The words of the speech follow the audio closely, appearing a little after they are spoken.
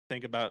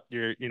think about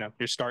your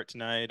start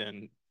tonight,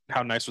 and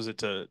how nice was it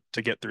to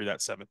get through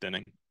that seventh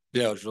inning?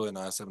 Yeah, it was really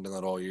nice. I haven't done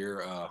that all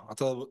year. I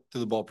thought I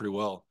threw the ball pretty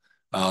well.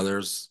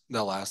 There's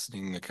that last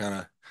inning that kind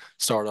of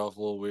started off a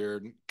little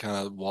weird,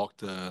 kind of walked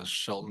the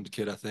Shelton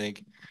kid, I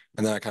think,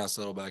 and then I kind of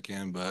settled back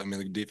in. But I mean,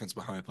 the defense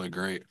behind me played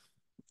great.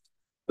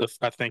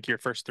 I think your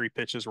first three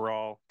pitches were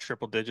all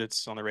triple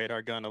digits on the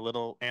radar gun. A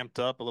little amped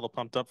up, a little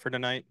pumped up for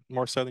tonight,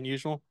 more so than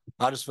usual.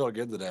 I just felt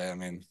good today. I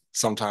mean,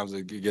 sometimes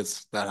it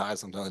gets that high,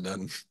 sometimes it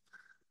doesn't.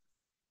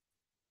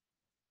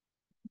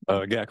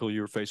 Gaeckle,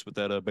 you were faced with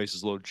that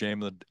bases loaded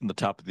jam in the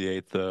top of the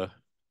eighth,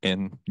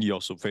 and you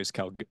also faced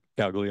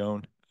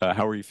Caglione.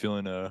 How are you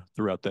feeling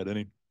throughout that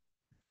inning?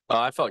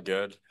 I felt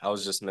good. I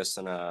was just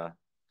missing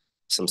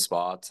some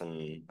spots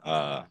and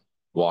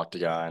walked a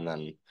guy, and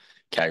then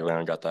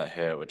Caglione got that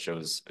hit, which it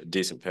was a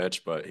decent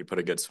pitch, but he put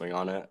a good swing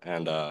on it,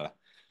 and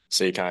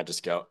so you kind of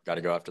just got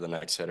to go after the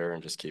next hitter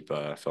and just keep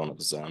filling up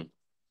the zone.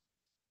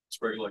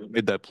 Sprague-Lott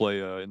made that play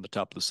in the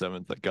top of the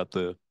seventh that got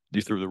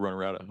you threw the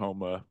runner out at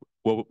home.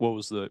 What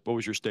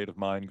was your state of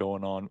mind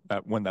going on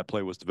when that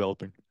play was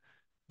developing?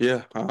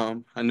 Yeah,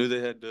 I knew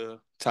they had the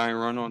tying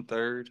run on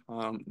third.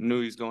 Knew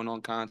he was going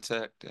on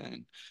contact, and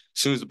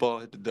as soon as the ball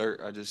hit the dirt,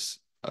 I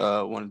just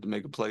wanted to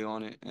make a play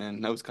on it,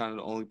 and that was kind of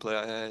the only play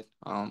I had.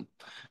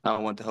 I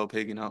wanted to help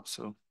Hagen out,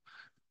 so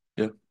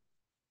yeah.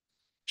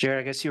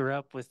 Jared, I guess you were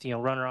up with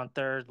runner on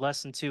third,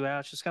 less than 2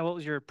 outs. Just kind of what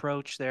was your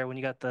approach there when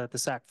you got the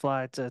sac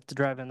fly to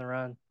drive in the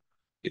run?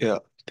 Yeah,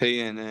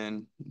 Peyton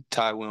and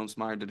Ty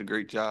Wilmsmeyer did a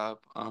great job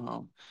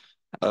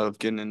of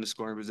getting in the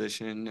scoring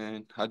position,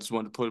 and I just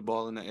wanted to put the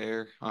ball in the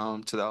air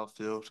to the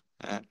outfield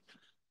and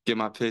get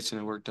my pitch,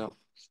 and it worked out.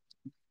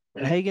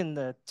 And Hagen,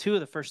 the two of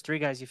the first three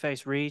guys you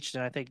faced reached,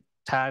 and I think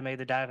Ty made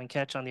the diving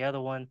catch on the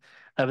other one.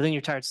 But then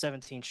you're tired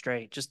 17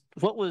 straight. Just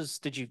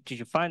did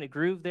you find a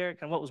groove there?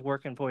 Kind of what was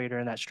working for you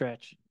during that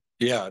stretch?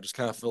 Yeah, I just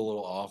kind of feel a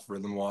little off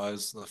rhythm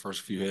wise the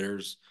first few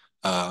hitters.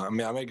 I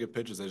mean, I made good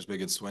pitches. They just made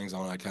good swings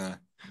on it.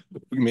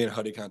 Me and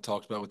Huddy kind of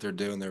talked about what they're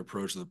doing, their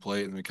approach to the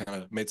plate, and we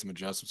kind of made some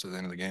adjustments at the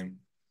end of the game.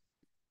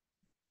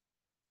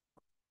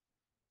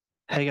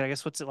 Hagen, I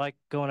guess what's it like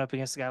going up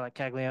against a guy like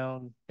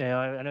Caglione?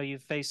 I know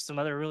you've faced some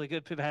other really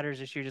good batters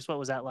this year. Just what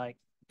was that like?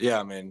 Yeah,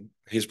 I mean,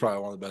 he's probably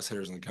one of the best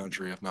hitters in the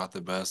country, if not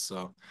the best.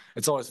 So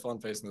it's always fun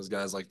facing those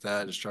guys like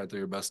that. Just try to do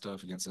your best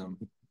stuff against him.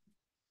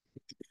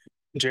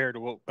 Jared,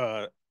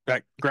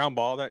 that ground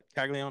ball that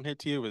Caglione hit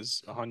to you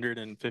was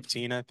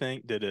 115, I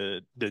think.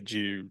 Did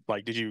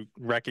you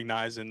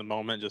recognize in the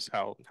moment just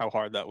how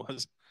hard that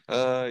was?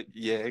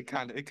 Yeah, it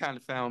kind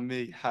of found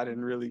me. I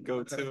didn't really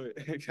go to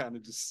it. It kind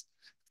of just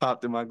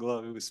popped in my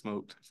glove. It was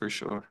smoked for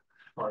sure.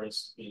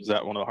 Hardest is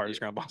that one of the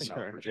hardest ground balls? No,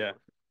 Ever? for sure. Yeah.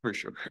 For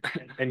sure.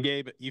 And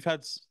Gabe,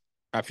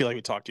 I feel like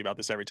we talk to you about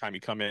this every time you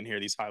come in here,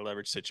 these high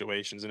leverage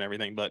situations and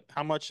everything. But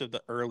how much of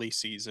the early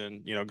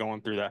season,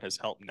 going through that has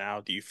helped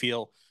now? Do you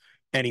feel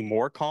any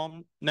more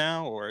calm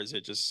now, or is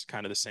it just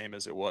kind of the same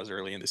as it was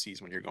early in the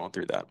season when you're going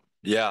through that?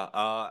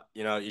 Yeah,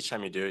 each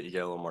time you do it, you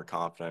get a little more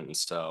confident, and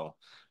so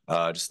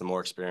just the more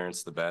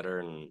experience, the better.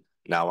 And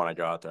now when I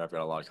go out there, I've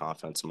got a lot of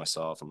confidence in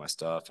myself and my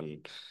stuff,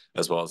 and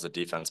as well as the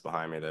defense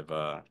behind me.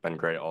 They've been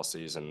great all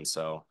season.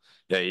 So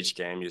yeah, each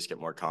game you just get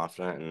more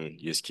confident, and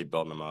you just keep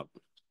building them up.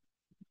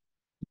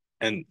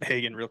 And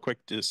Hagen, real quick,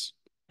 just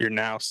you're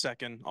now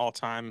second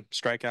all-time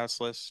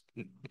strikeouts list,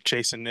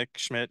 chasing Nick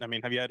Schmidt. I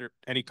mean, have you had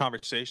any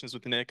conversations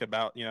with Nick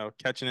about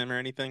catching him or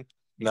anything?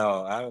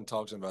 No, I haven't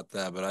talked to him about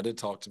that, but I did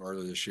talk to him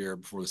earlier this year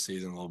before the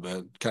season a little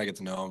bit. Kind of get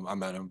to know him. I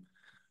met him.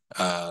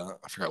 I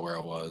forgot where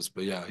I was,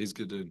 but yeah, he's a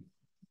good dude.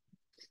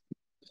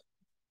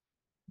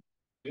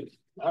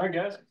 All right,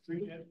 guys.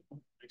 Appreciate it.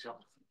 Thanks, y'all.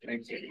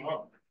 Thanks.